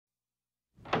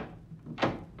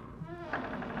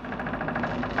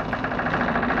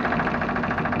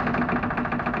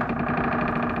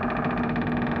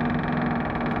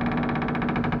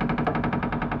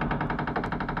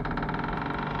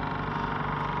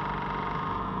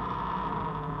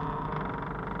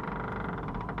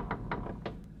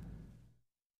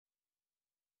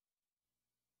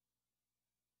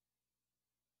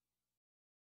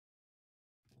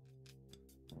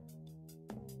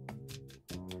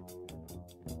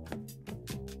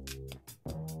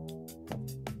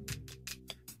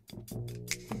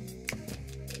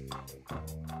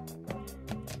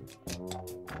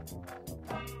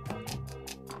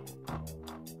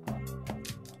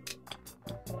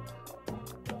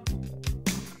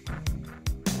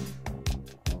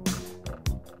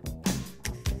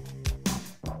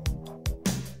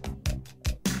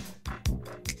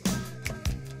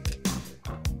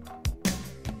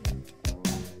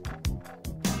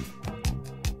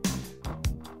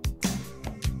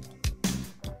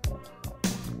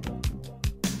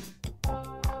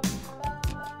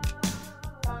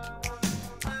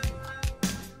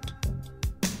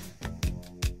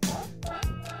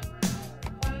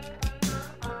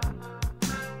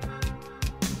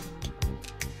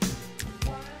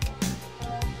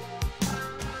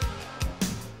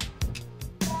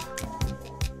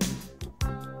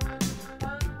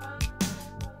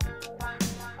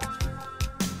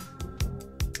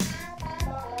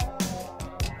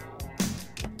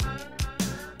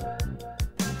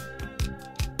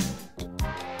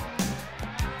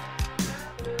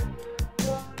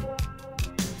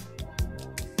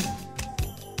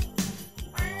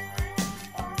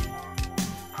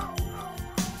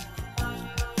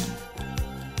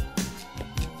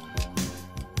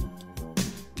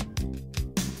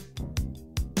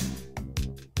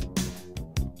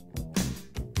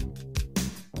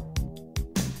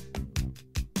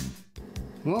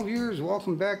Well, viewers,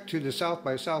 welcome back to the South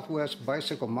by Southwest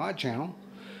Bicycle Mod channel.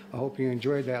 I hope you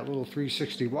enjoyed that little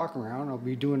 360 walk around. I'll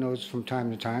be doing those from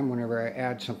time to time whenever I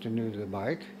add something new to the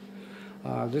bike.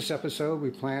 This episode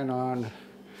we plan on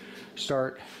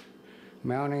start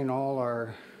mounting all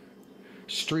our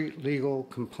street legal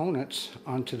components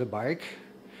onto the bike,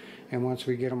 and once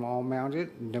we get them all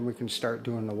mounted, then we can start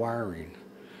doing the wiring.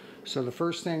 So the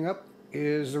first thing up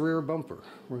is the rear bumper.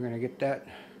 We're going to get that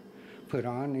put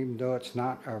on, even though it's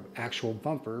not an actual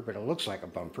bumper, but it looks like a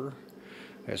bumper.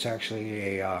 It's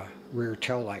actually a rear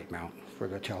tail light mount for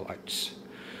the tail lights.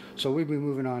 So we'll be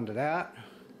moving on to that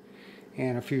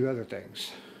and a few other things.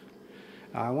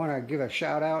 I want to give a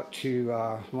shout out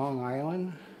to Long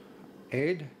Island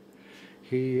Ed.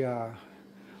 He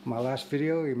my last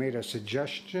video he made a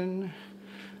suggestion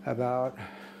about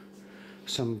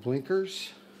some blinkers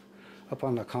up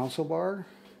on the console bar,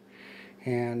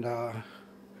 and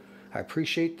I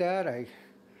appreciate that.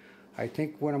 I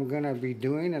think what I'm going to be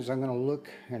doing is I'm going to look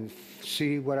and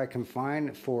see what I can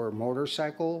find for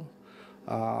motorcycle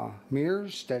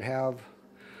mirrors that have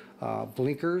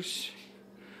blinkers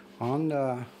on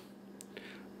the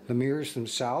mirrors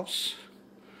themselves.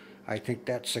 I think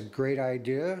that's a great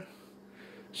idea.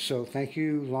 So thank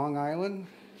you, Long Island.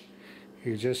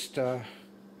 You just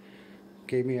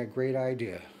gave me a great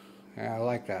idea, and I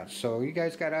like that. So you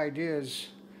guys got ideas,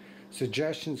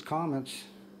 suggestions, comments,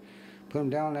 put them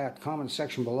down in that comment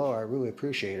section below. I really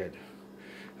appreciate it.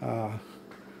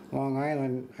 Long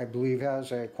Island, I believe,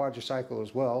 has a quadricycle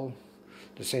as well,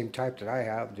 the same type that I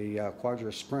have, the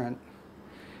Quadra Sprint,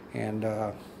 and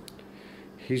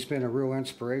he's been a real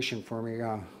inspiration for me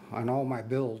on all my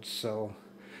builds. So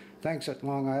thanks at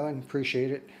Long Island,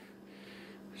 appreciate it.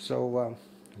 So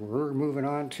we're moving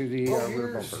on to the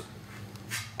rear bumper.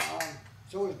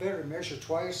 It's always better to measure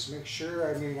twice, make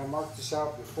sure. I mean, I marked this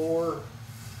out before.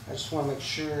 I just want to make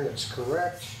sure it's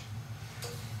correct.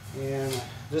 And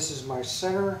this is my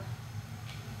center.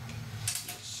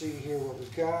 Let's see here what we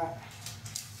got.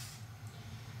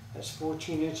 That's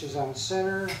 14 inches on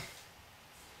center.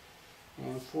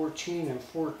 And 14 and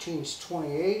 14 is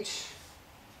 28.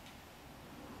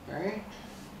 Alright.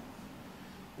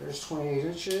 There's 28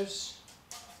 inches.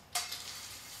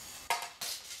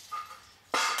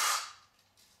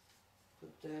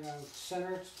 Put that on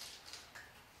center.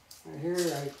 Right here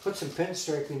I put some pin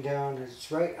striping down.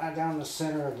 It's right down the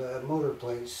center of the motor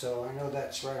plate, so I know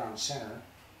that's right on center.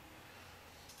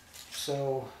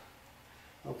 So,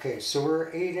 okay, so we're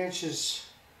 8 inches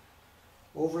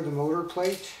over the motor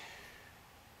plate,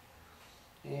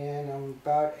 and I'm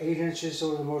about 8 inches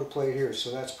over the motor plate here, so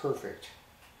that's perfect.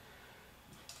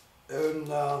 And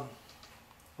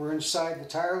we're inside the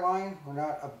tire line. We're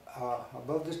not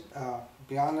above the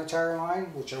beyond the tire line,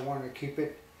 which I wanted to keep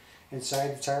it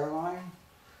inside the tire line.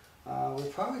 We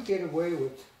probably get away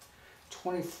with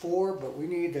 24, but we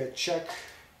need to check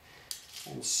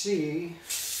and see,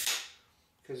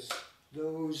 because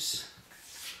those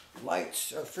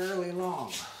lights are fairly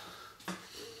long.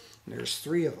 There's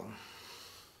 3 of them.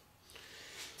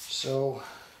 So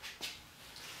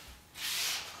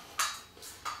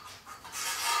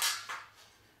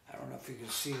I don't know if you can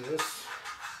see this.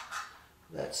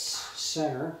 That's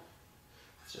center.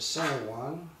 It's a center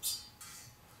one.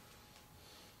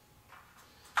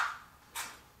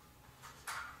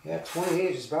 Yeah,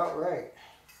 28 is about right.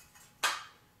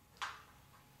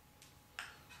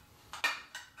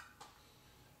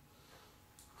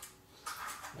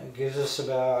 That gives us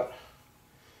about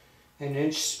an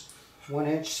inch, 1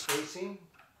 inch spacing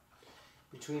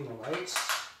between the lights.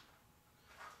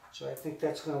 So I think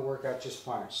that's going to work out just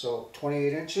fine. So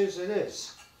 28 inches it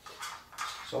is.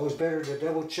 It's always better to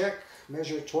double check,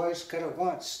 measure it twice, cut it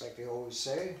once, like they always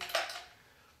say.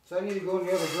 So I need to go in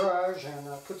the other garage and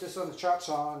put this on the chop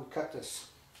saw and cut this.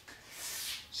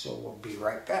 So we'll be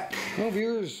right back. Well,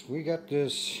 viewers, we got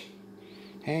this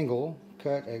angle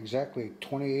cut exactly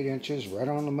 28 inches, right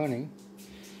on the money.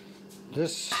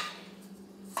 This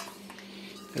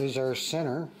is our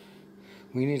center.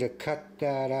 We need to cut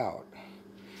that out,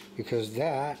 because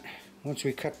that, once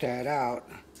we cut that out,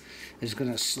 is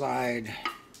going to slide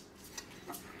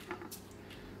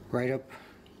right up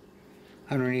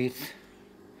underneath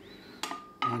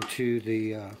onto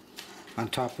the on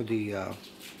top of the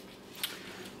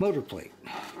motor plate,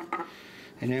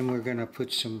 and then we're going to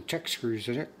put some Tech screws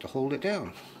in it to hold it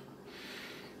down,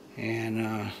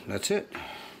 and that's it.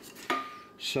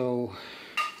 So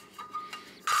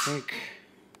I think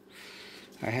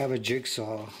I have a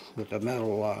jigsaw with a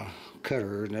metal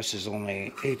cutter, and this is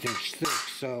only 1/8 inch thick,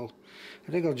 so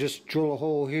I think I'll just drill a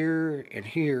hole here and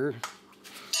here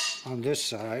on this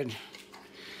side,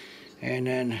 and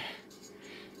then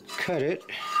cut it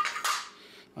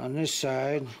on this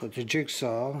side with the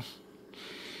jigsaw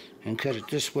and cut it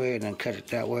this way and then cut it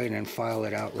that way and then file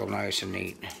it out real nice and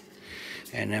neat.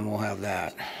 And then we'll have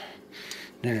that.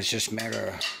 Then it's just a matter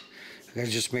of, I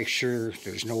gotta just make sure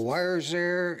there's no wires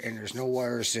there and there's no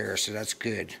wires there, so that's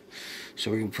good. So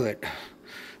we can put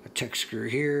a tech screw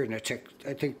here and I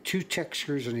think 2 tech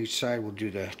screws on each side will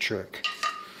do the trick.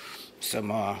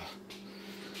 Some I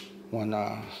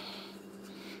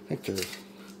think they're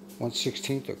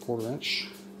 1/16 or 1/4 inch,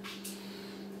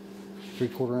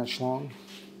 3/4 inch long,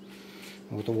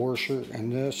 with the washer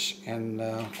and this and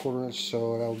 1/4 inch,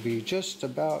 so that'll be just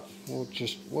about,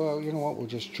 well, you know what, we'll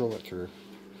just drill it through.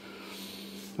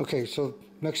 Okay, so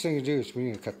next thing to do is we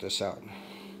need to cut this out.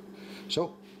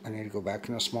 So I need to go back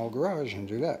in the small garage and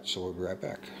do that, so we'll be right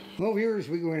back. Well, viewers,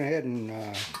 we went ahead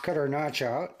and cut our notch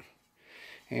out,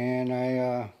 and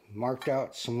I marked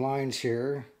out some lines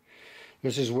here.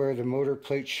 This is where the motor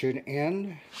plate should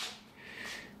end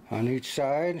on each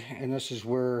side, and this is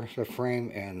where the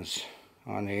frame ends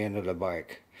on the end of the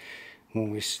bike.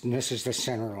 And this is the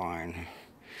center line.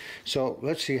 So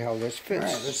let's see how this fits.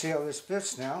 All right, let's see how this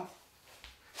fits now.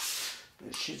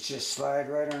 It should just slide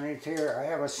right underneath here. I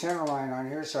have a center line on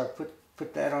here, so I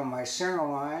put that on my center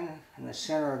line in the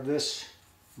center of this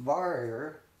bar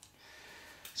here.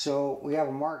 So we have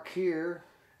a mark here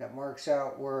that marks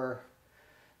out where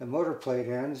the motor plate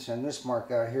ends, and this mark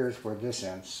out here is where this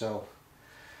ends. So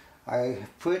I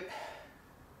put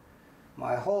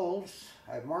my holes,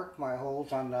 I marked my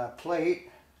holes on the plate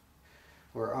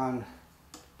or on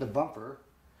the bumper,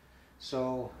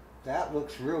 so that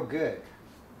looks real good.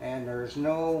 And there's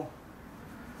no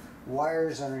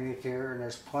wires underneath here, and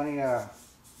there's plenty of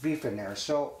beef in there.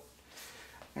 So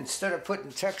instead of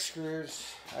putting tech screws,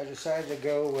 I decided to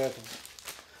go with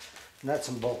nuts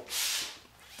and bolts,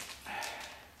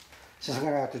 since I'm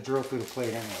going to have to drill through the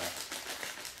plate anyway.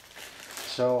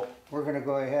 So we're going to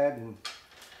go ahead and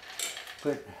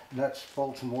put nuts,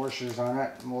 bolts, and washers on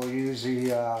it, and we'll use the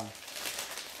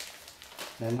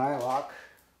nylock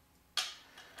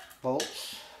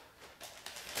bolts,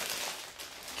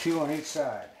 2 on each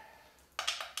side.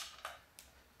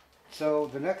 So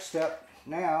the next step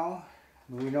now,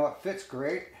 we know it fits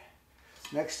great.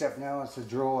 Next step now is to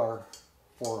drill our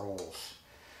 4 holes.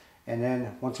 And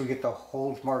then once we get the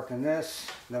holes marked in this,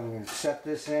 then we can set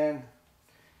this in,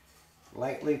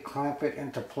 lightly clamp it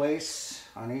into place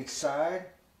on each side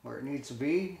where it needs to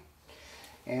be.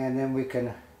 And then we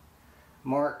can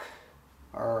mark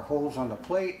our holes on the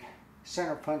plate,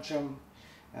 center punch them,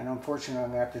 and unfortunately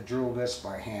I'm going to have to drill this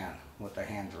by hand with a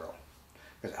hand drill,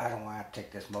 because I don't want to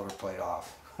take this motor plate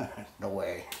off. No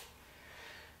way.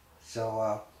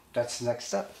 So that's the next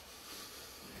step.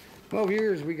 Well,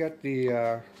 viewers, we got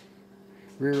the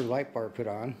rear light bar put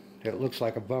on. It looks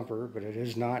like a bumper, but it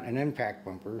is not an impact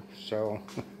bumper. So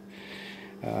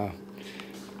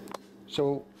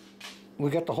so we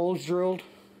got the holes drilled.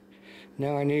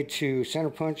 Now I need to center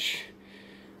punch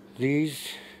these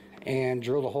and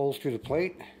drill the holes through the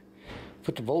plate,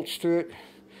 put the bolts through it,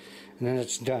 and then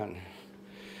it's done.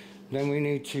 Then we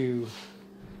need to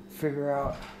figure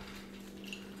out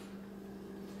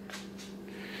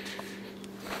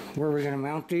where we're going to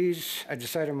mount these. I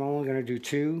decided I'm only going to do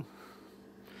 2,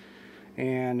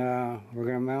 and we're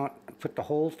going to put the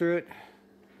hole through it,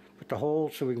 put the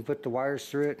hole so we can put the wires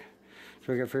through it.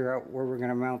 So we got to figure out where we're going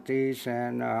to mount these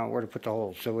and where to put the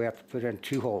holes. So we have to put in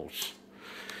 2 holes,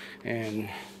 and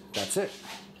that's it.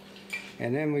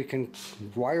 And then we can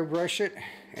wire brush it,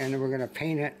 and then we're going to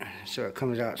paint it so it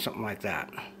comes out something like that.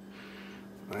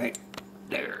 Right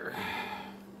there.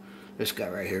 This guy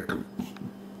right here.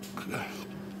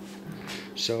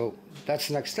 So that's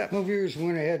the next step. Viewers, we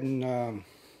went ahead and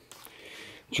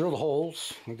drill the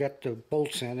holes. We got the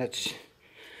bolts in. It's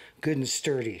good and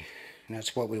sturdy, and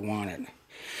that's what we wanted.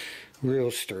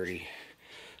 Real sturdy.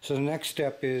 So the next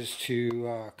step is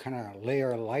to kind of lay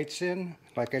our lights in.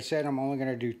 Like I said, I'm only going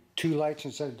to do 2 lights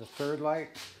instead of the 3rd light,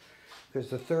 because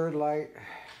the 3rd light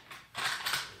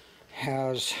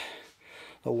has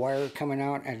the wire coming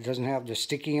out and it doesn't have the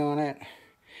sticky on it,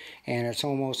 and it's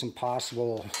almost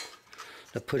impossible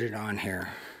to put it on here.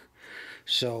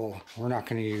 So we're not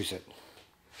going to use it.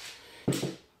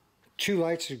 2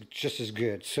 lights are just as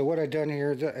good. So what I've done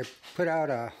here is I put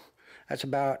out that's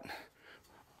about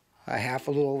a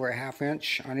little over a ½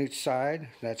 inch on each side.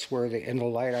 That's where the end of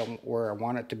the light, where I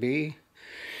want it to be.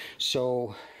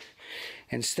 So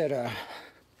instead of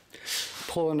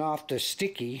pulling off the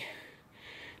sticky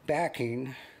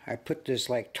backing, I put this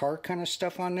like tar kind of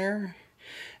stuff on there,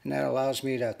 and that allows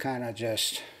me to kind of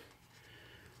just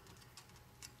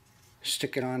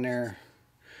stick it on there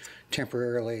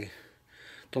temporarily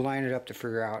to line it up to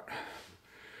figure out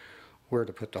where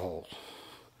to put the holes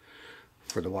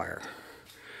for the wire.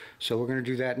 So we're going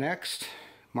to do that next.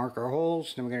 Mark our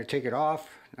holes, then we're going to take it off.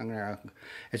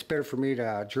 It's better for me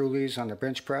to drill these on the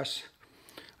bench press.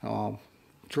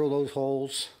 Drill those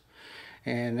holes,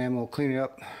 and then we'll clean it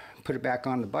up, put it back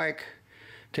on the bike,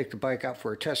 take the bike out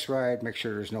for a test ride, make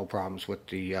sure there's no problems with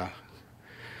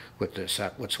this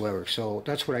whatsoever. So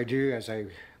that's what I do as I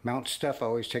mount stuff. I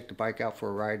always take the bike out for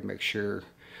a ride, make sure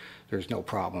there's no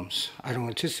problems. I don't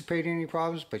anticipate any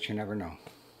problems, but you never know.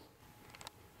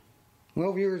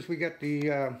 Well, viewers, we got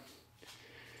the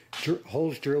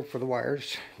holes drilled for the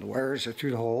wires. The wires are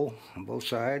through the hole on both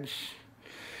sides.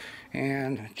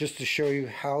 And just to show you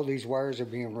how these wires are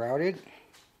being routed,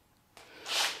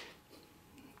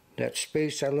 that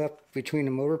space I left between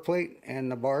the motor plate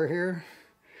and the bar here,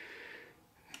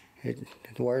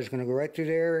 the wire is going to go right through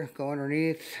there, go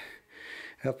underneath,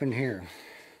 up in here.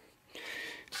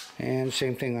 And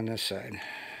same thing on this side.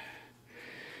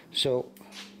 So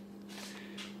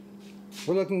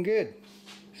we're looking good.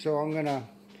 So I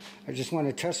just want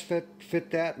to test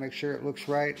fit that, make sure it looks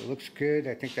right, it looks good.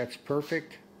 I think that's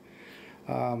perfect.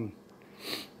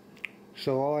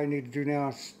 So all I need to do now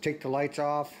is take the lights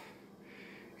off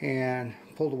and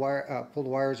pull the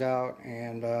wires out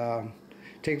and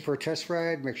take it for a test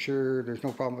ride, make sure there's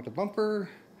no problem with the bumper,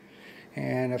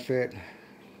 and if it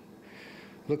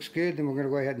looks good, then we're going to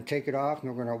go ahead and take it off, and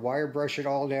we're going to wire brush it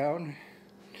all down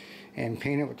and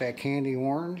paint it with that candy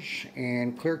orange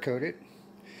and clear coat it,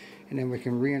 and then we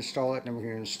can reinstall it, and then we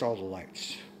can install the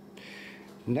lights.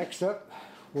 Next up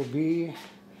will be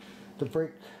the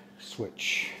brake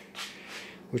switch,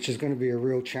 which is going to be a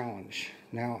real challenge.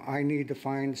 Now I need to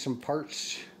find some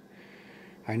parts.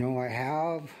 I know I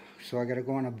have, so I got to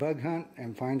go on a bug hunt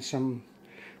and find some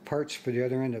parts for the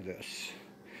other end of this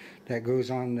that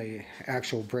goes on the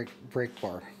actual brake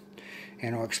bar,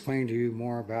 and I'll explain to you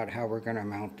more about how we're going to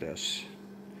mount this.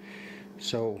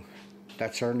 So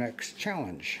that's our next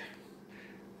challenge,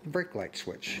 the brake light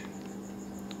switch.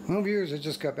 Well, viewers, I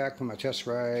just got back from a test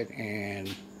ride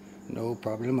and no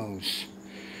problemos.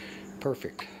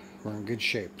 Perfect. We're in good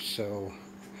shape. So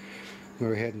go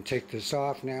ahead and take this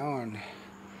off now and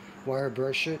wire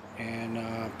brush it and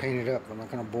paint it up. I'm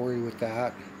not going to bore you with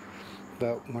that,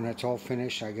 but when it's all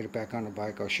finished, I get it back on the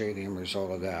bike, I'll show you the end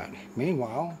result of that.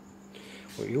 Meanwhile,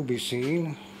 what you'll be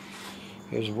seeing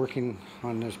is working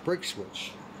on this brake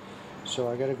switch. So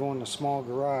I got to go in the small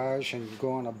garage and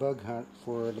go on a bug hunt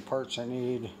for the parts I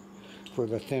need for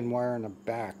the thin wire in the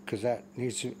back, because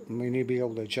we need to be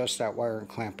able to adjust that wire and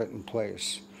clamp it in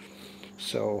place.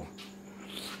 So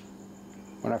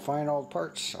when I find all the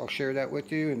parts, I'll share that with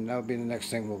you, and that'll be the next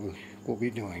thing we'll be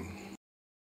doing.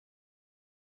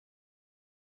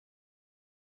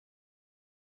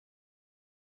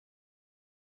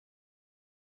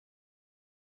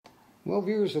 Well,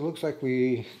 viewers, it looks like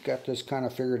we got this kind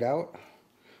of figured out.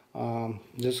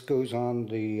 This goes on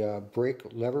the brake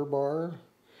lever bar,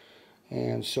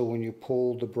 and so when you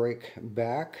pull the brake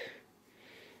back,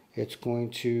 it's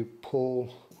going to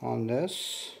pull on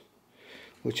this,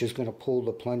 which is going to pull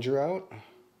the plunger out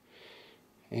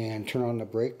and turn on the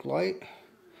brake light,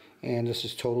 and this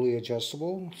is totally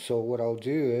adjustable. So what I'll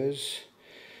do is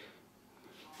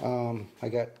I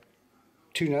got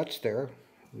two nuts there.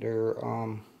 They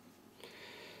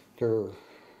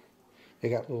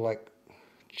got little like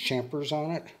champers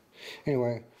on it.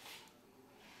 Anyway,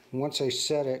 once I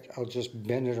set it, I'll just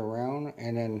bend it around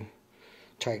and then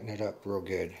tighten it up real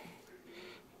good.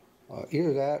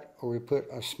 Either that, or we put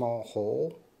a small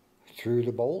hole through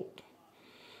the bolt,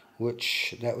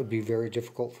 which that would be very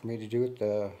difficult for me to do with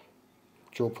the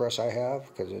drill press I have,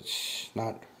 because it's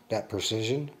not that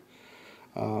precision.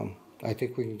 I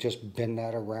think we can just bend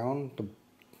that around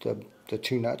the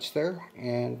two nuts there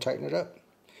and tighten it up,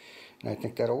 and I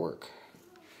think that'll work.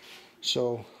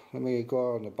 So let me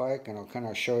go out on the bike and I'll kind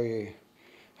of show you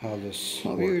how this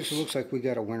works. It looks like we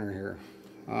got a winner here.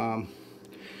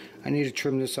 I need to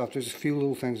trim this off. There's a few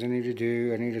little things I need to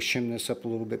do. I need to shim this up a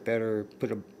little bit better,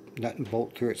 put a nut and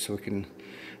bolt through it so we can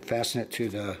fasten it to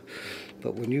the,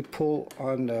 but when you pull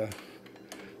on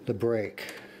the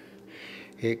brake,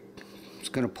 it's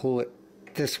going to pull it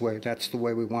this way. That's the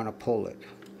way we want to pull it.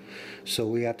 So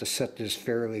we have to set this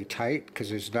fairly tight,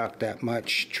 because there's not that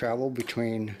much travel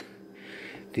between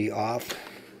the off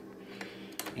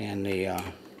and the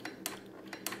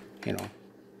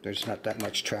there's not that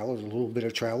much travel. There's a little bit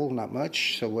of travel, not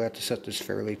much, so we have to set this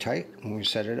fairly tight when we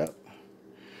set it up.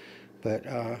 But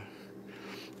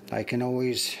I can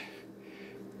always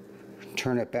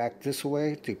turn it back this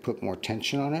way to put more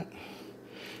tension on it,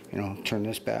 turn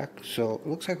this back. So it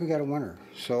looks like we got a winner.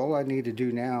 So all I need to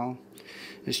do now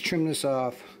is trim this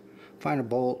off, find a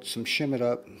bolt, some shim it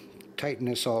up, tighten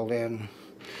this all in,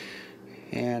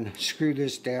 and screw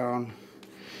this down.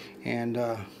 And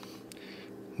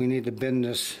we need to bend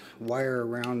this wire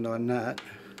around the nut,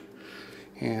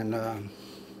 and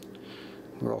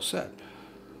we're all set.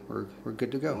 We're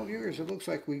good to go. Well, viewers, it looks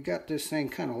like we got this thing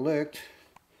kind of licked.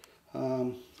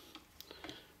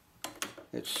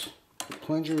 The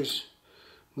plunger's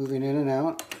moving in and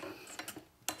out,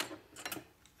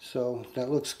 so that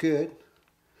looks good.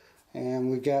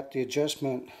 And we got the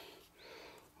adjustment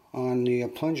on the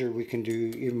plunger. We can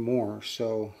do even more,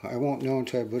 so I won't know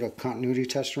until I put a continuity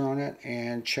tester on it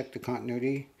and check the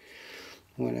continuity.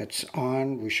 When it's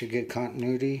on, we should get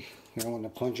continuity. When the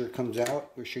plunger comes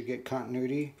out, we should get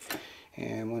continuity,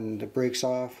 and when the brake's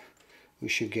off, we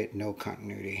should get no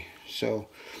continuity. So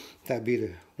that'd be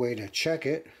the way to check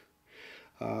it.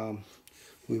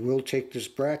 We will take this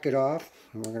bracket off,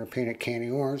 and we're going to paint it candy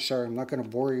orange. Sorry, I'm not going to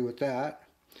bore you with that.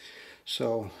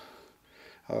 So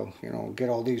get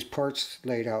all these parts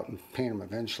laid out and paint them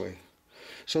eventually.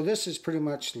 So this is pretty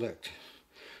much licked.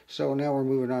 So now we're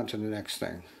moving on to the next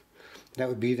thing. That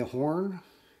would be the horn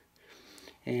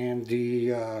and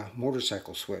the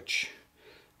motorcycle switch.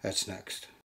 That's next.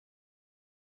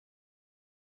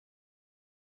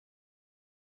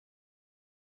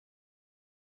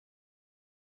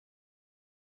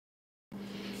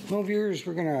 Well, viewers,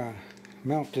 we're gonna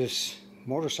mount this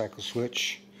motorcycle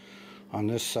switch on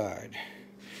this side,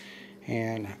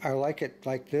 and I like it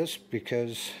like this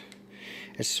because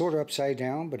it's sort of upside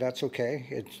down, but that's okay.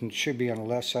 It should be on the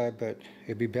left side, but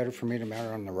it'd be better for me to mount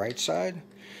it on the right side,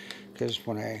 because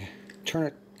when I turn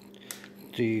it,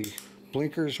 the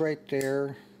blinker's right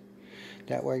there.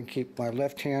 That way I can keep my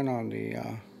left hand on the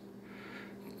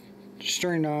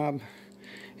steering knob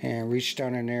and reach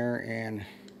down in there and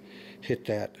hit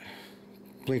that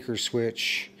blinker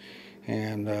switch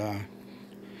and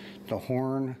the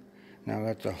horn. Now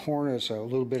that the horn is a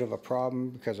little bit of a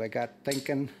problem, because I got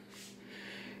thinking,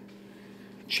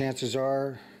 chances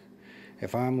are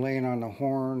if I'm laying on the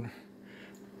horn,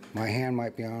 my hand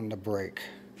might be on the brake.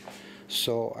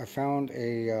 So I found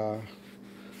a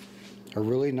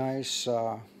really nice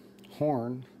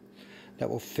horn that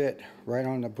will fit right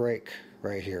on the brake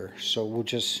right here. So we'll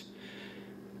just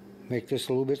make this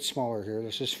a little bit smaller here.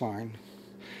 This is fine,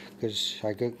 because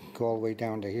I could go all the way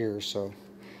down to here, so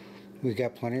we've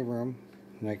got plenty of room,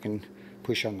 and I can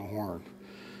push on the horn.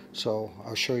 So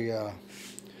I'll show you,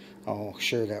 I'll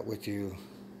share that with you,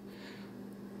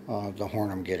 the horn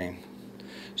I'm getting.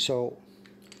 So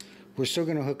we're still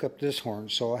going to hook up this horn,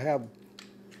 so I have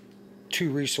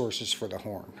two resources for the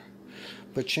horn.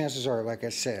 But chances are, like I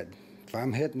said, if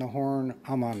I'm hitting the horn,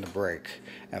 I'm on the brake.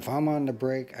 If I'm on the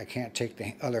brake, I can't take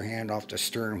the other hand off the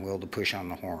steering wheel to push on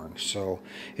the horn. So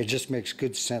it just makes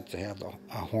good sense to have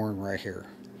a horn right here.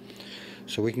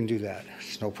 So we can do that.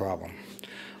 It's no problem.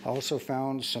 I also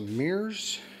found some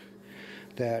mirrors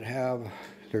that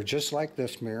they're just like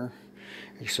this mirror,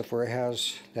 except for it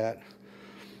has that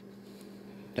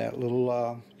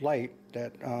little light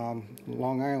that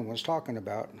Long Island was talking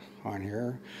about on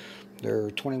here.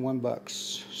 They're 21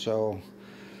 bucks, so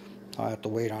I'll have to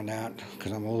wait on that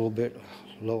because I'm a little bit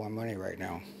low on money right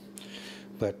now.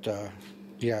 But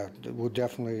yeah, we'll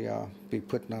definitely be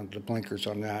putting on the blinkers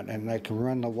on that, and I can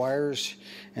run the wires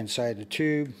inside the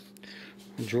tube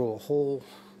and drill a hole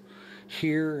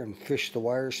here and fish the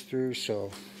wires through, so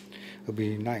it'll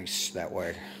be nice that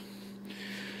way.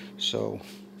 So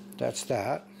that's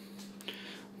that.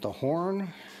 The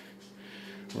horn,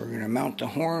 we're going to mount the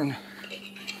horn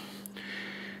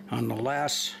on the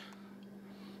last,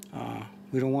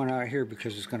 we don't want it out here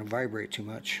because it's going to vibrate too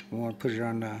much. We want to put it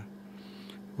on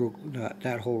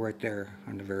that hole right there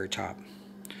on the very top.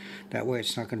 That way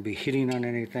it's not going to be hitting on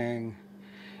anything,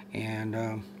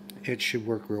 and it should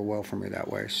work real well for me that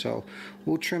way. So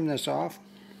we'll trim this off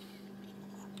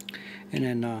and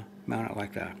then mount it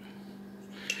like that.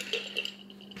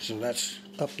 So that's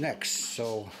up next.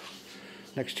 So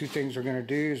next two things we're going to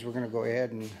do is we're going to go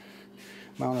ahead and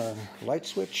mount a light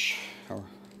switch or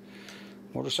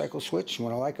motorcycle switch. And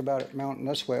what I like about it mounting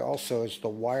this way also is the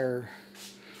wire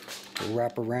will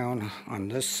wrap around on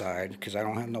this side, because I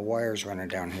don't have no wires running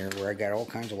down here where I got all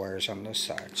kinds of wires on this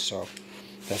side. So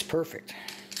that's perfect.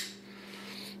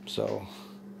 So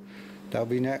that'll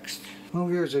be next. Well,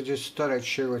 viewers, I just thought I'd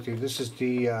share with you, this is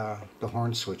the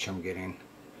horn switch I'm getting,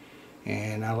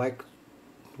 and I like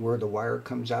where the wire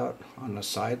comes out on the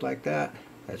side like that.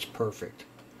 That's perfect,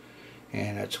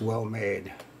 and it's well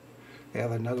made. I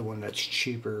have another one that's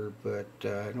cheaper, but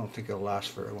I don't think it'll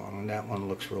last very long, and that one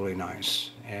looks really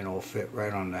nice and it'll fit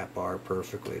right on that bar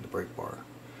perfectly, the brake bar.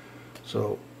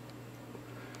 So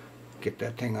get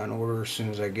that thing on order as soon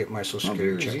as I get my Social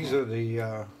Security check. These are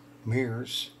the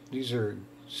mirrors. These are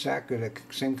exactly the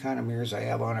same kind of mirrors I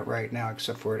have on it right now,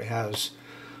 except for it has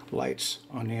lights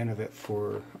on the end of it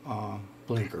for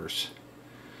blinkers.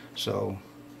 So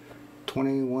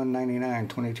 $21.99,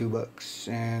 22 bucks,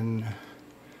 and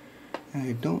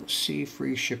I don't see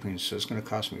free shipping, so it's going to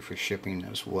cost me for shipping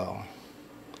as well.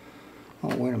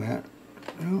 Oh, wait a minute.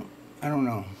 No, I don't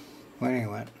know. Well,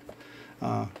 anyway,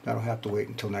 that'll have to wait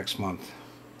until next month.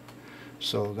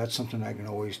 So that's something I can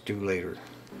always do later.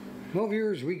 Well,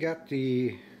 viewers, we got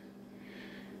the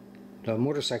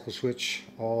motorcycle switch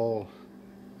all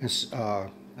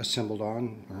assembled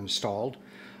on or installed.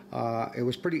 It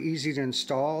was pretty easy to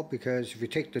install because if you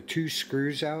take the 2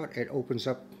 screws out, it opens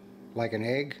up like an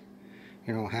egg,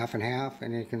 you know, half and half,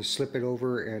 and you can slip it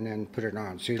over and then put it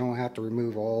on. So you don't have to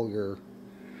remove all your,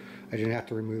 I didn't have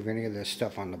to remove any of this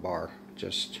stuff on the bar,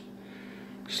 just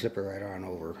slip it right on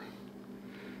over.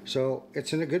 So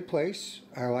it's in a good place.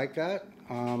 I like that.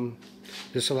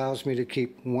 This allows me to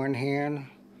keep one hand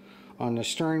on the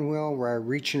steering wheel where I'm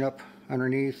reaching up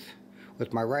underneath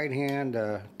with my right hand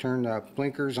to turn the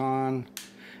blinkers on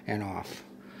and off.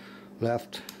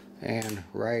 Left and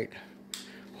right,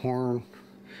 horn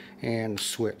and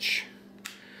switch.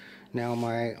 Now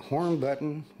my horn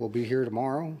button will be here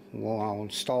tomorrow. Well, I'll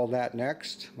install that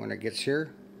next when it gets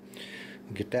here.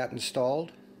 Get that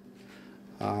installed.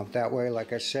 That way,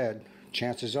 like I said,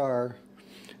 chances are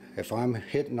if I'm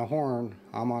hitting the horn,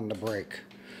 I'm on the brake.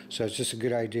 So it's just a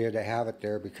good idea to have it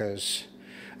there, because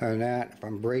other than that, if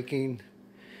I'm braking,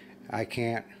 I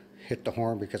can't hit the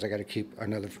horn because I got to keep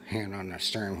another hand on the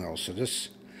steering wheel. So this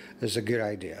is a good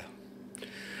idea.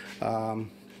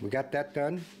 We got that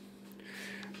done.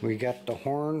 We got the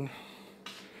horn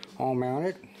all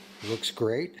mounted. It looks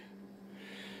great.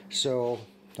 So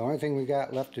the only thing we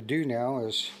got left to do now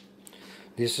is,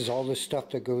 this is all the stuff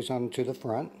that goes onto the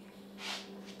front.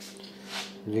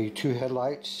 The 2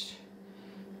 headlights,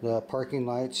 the parking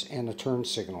lights, and the turn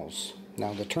signals.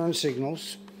 Now the turn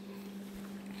signals,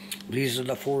 these are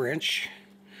the 4-inch.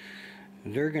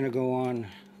 They're going to go on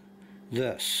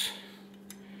this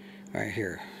right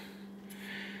here.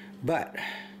 But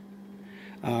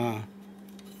I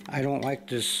don't like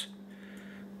this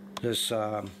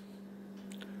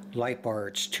light bar.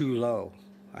 It's too low.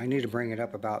 I need to bring it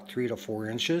up about 3 to 4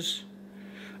 inches.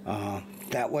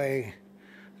 That way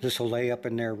this will lay up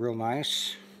in there real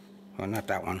nice. Well, not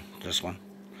that one, this one.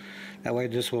 That way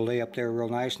this will lay up there real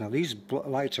nice. Now these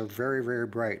lights are very, very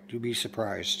bright. You'd be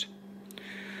surprised.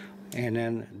 And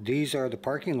then these are the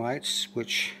parking lights,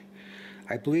 which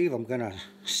I believe I'm going to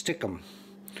stick them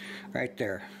right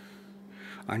there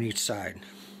on each side.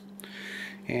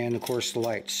 And of course the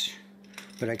lights.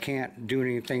 But I can't do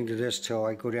anything to this till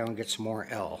I go down and get some more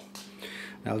L.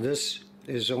 Now this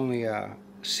is only a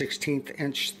 1/16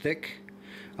 inch thick.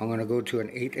 I'm going to go to an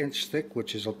 8-inch thick,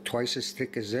 which is twice as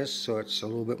thick as this, so it's a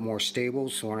little bit more stable.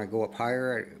 So when I go up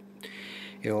higher,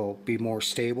 it'll be more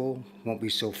stable, won't be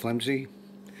so flimsy.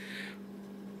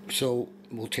 So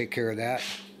we'll take care of that.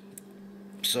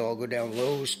 So I'll go down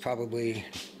Loews probably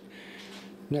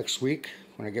next week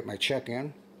when I get my check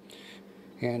in,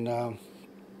 and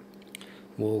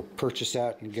we'll purchase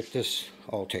that and get this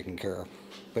all taken care of.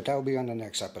 But that will be on the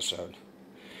next episode.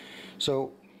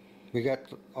 So we got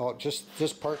just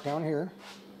this part down here.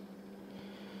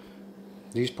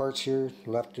 These parts here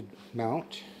left to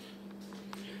mount.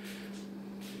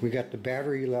 We got the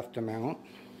battery left to mount.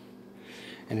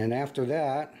 And then after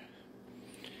that,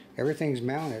 everything's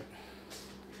mounted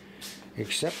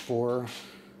except for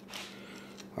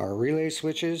our relay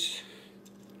switches,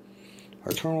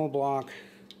 our terminal block,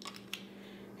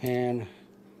 and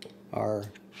our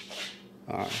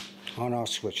on-off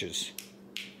switches.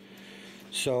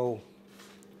 So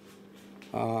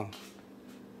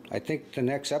I think the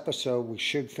next episode we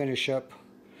should finish up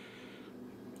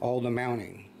all the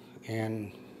mounting,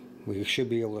 and we should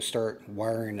be able to start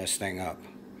wiring this thing up.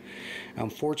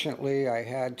 Unfortunately, I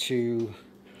had to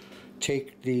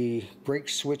take the brake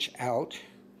switch out.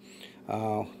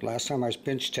 Last time I was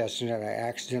bench testing it, I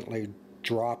accidentally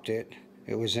dropped it.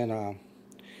 It was in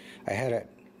I had it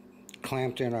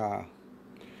clamped in a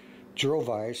drill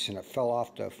vise, and it fell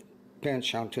off the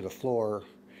bench onto the floor,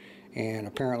 and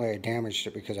apparently I damaged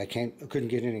it because I couldn't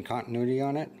get any continuity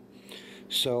on it.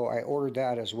 So I ordered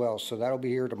that as well. So that'll be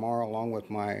here tomorrow along with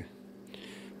my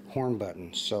horn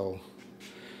button. So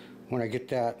when I get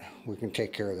that, we can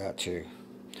take care of that too.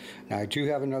 Now I do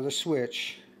have another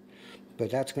switch, but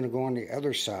that's going to go on the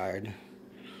other side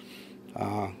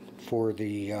for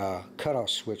the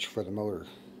cutoff switch for the motor.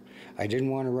 I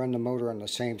didn't want to run the motor on the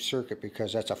same circuit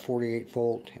because that's a 48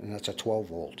 volt and that's a 12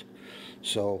 volt.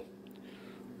 So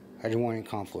I didn't want any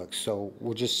conflicts. So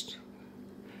we'll just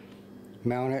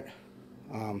mount it.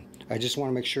 I just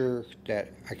want to make sure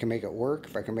that I can make it work.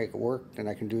 If I can make it work, then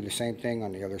I can do the same thing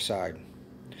on the other side.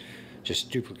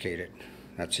 Just duplicate it.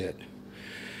 That's it.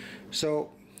 So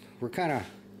we're kind of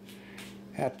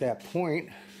at that point.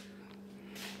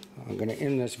 I'm going to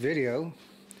end this video,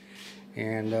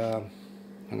 and I'm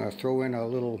going to throw in a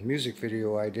little music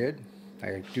video I did.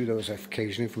 I do those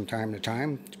occasionally from time to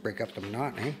time to break up the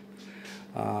monotony.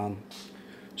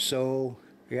 So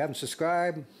if you haven't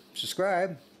subscribed,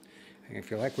 subscribe. And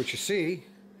if you like what you see,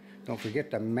 don't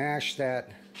forget to mash that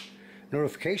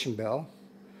notification bell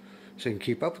so you can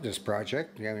keep up with this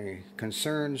project. If you have any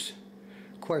concerns,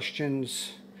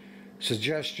 questions,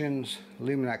 suggestions,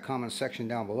 leave them in that comment section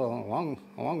down below,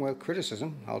 along with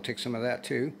criticism. I'll take some of that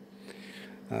too.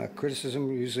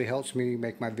 Criticism usually helps me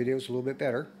make my videos a little bit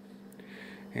better.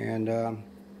 And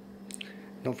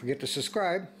don't forget to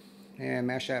subscribe and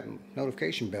mash that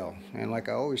notification bell. And like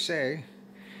I always say,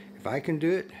 if I can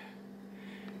do it,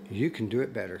 you can do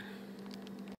it better.